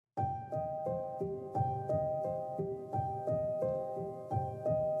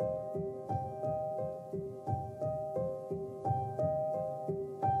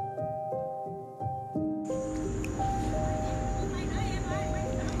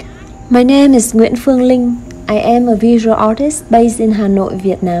My name is Phuong Linh. I am a visual artist based in Hanoi,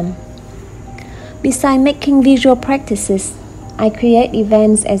 Vietnam. Besides making visual practices, I create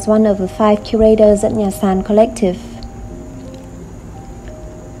events as one of the 5 curators at Nhà Sàn Collective.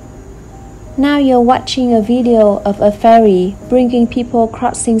 Now you're watching a video of a ferry bringing people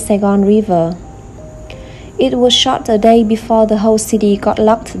crossing Saigon River. It was shot a day before the whole city got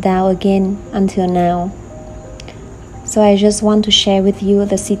locked down again until now. So I just want to share with you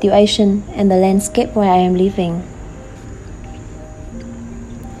the situation and the landscape where I am living.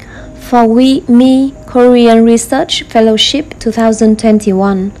 For Me Korean Research Fellowship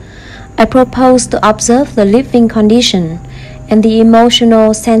 2021, I propose to observe the living condition and the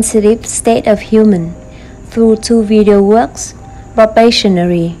emotional sensitive state of human through 2 video works,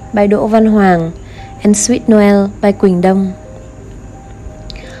 Probationary by Đỗ Văn Hoang and Sweet Noel by Quynh.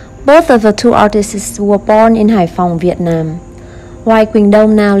 Both of the 2 artists were born in Hải Phòng, Vietnam, while Quynh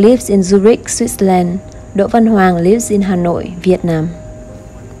now lives in Zurich, Switzerland. Đỗ Văn Hoang lives in Hanoi, Vietnam.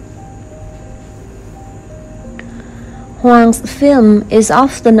 Hoang's film is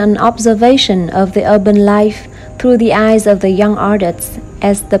often an observation of the urban life through the eyes of the young artists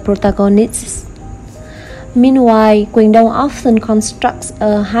as the protagonists. Meanwhile, Quynh often constructs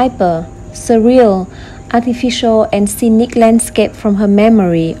a hyper, surreal, artificial and scenic landscape from her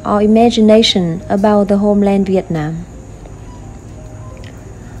memory or imagination about the homeland Vietnam.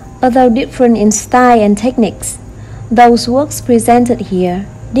 Although different in style and techniques, those works presented here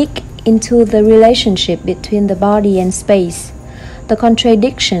dig into the relationship between the body and space, the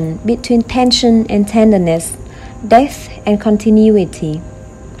contradiction between tension and tenderness, death and continuity.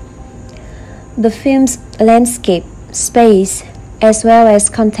 The film's landscape, space, as well as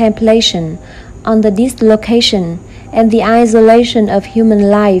contemplation on the dislocation and the isolation of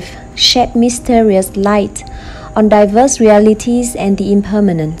human life shed mysterious light on diverse realities and the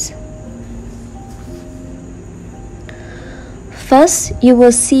impermanent. First, you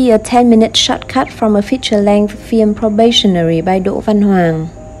will see a 10-minute shortcut from a feature-length film Probationary by Đỗ Văn Hoang.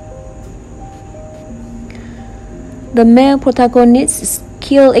 The male protagonists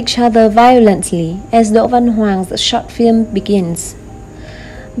kill each other violently as Đỗ Văn Hoang's short film begins.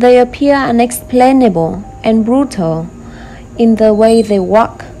 They appear unexplainable and brutal in the way they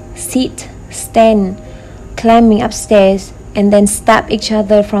walk, sit, stand, climbing upstairs, and then stab each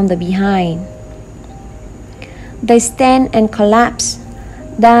other from the behind. They stand and collapse,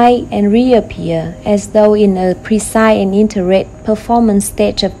 die and reappear as though in a precise and intricate performance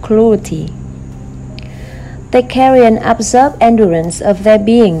stage of cruelty. They carry an absurd endurance of their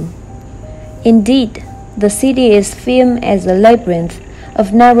being. Indeed, the city is filmed as a labyrinth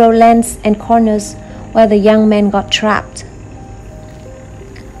of narrow lanes and corners where the young men got trapped.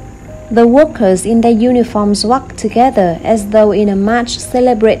 The workers in their uniforms walk together as though in a march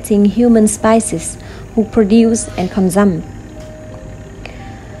celebrating human species who produce and consume.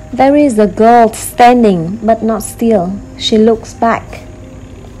 There is a girl standing but not still. She looks back.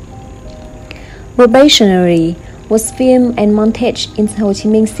 Probationary was filmed and montaged in Ho Chi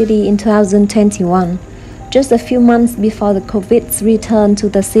Minh City in 2021, just a few months before the COVID's return to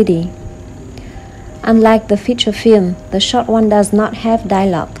the city. Unlike the feature film, the short one does not have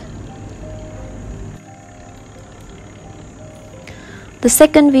dialogue. The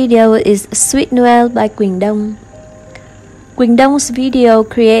second video is Sweet Noel by Quynh. Quynh video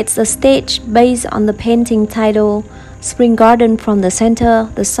creates a stage based on the painting titled Spring Garden from the Center,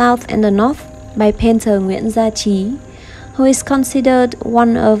 the South and the North by painter Nguyễn Gia Trí, who is considered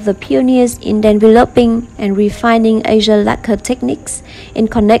one of the pioneers in developing and refining Asian lacquer techniques in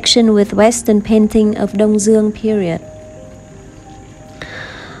connection with Western painting of Đông Dương period.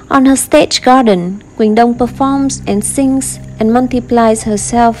 On her stage garden, Quynh performs and sings and multiplies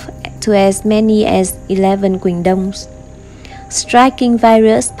herself to as many as 11 Quynh, striking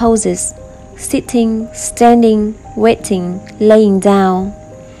various poses, sitting, standing, waiting, laying down.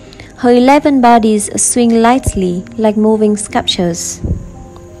 Her 11 bodies swing lightly like moving sculptures.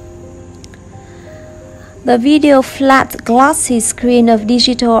 The video flat glossy screen of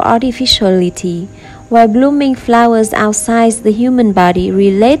digital artificiality, where blooming flowers outside the human body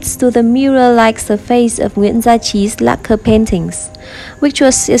relates to the mirror-like surface of Nguyễn Gia Trí's lacquer paintings, which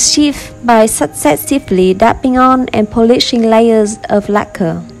was achieved by successively dabbing on and polishing layers of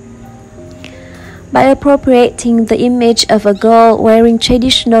lacquer. By appropriating the image of a girl wearing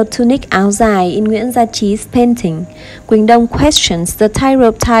traditional tunic áo dài in Nguyễn Gia Trí's painting, Quynh questions the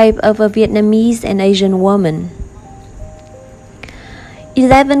stereotype of a Vietnamese and Asian woman.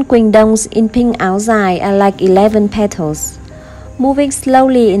 11 Quynh in pink áo dài are like 11 petals. Moving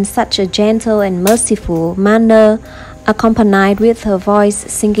slowly in such a gentle and merciful manner accompanied with her voice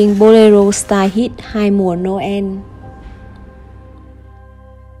singing bolero style hit Hai mùa Noel.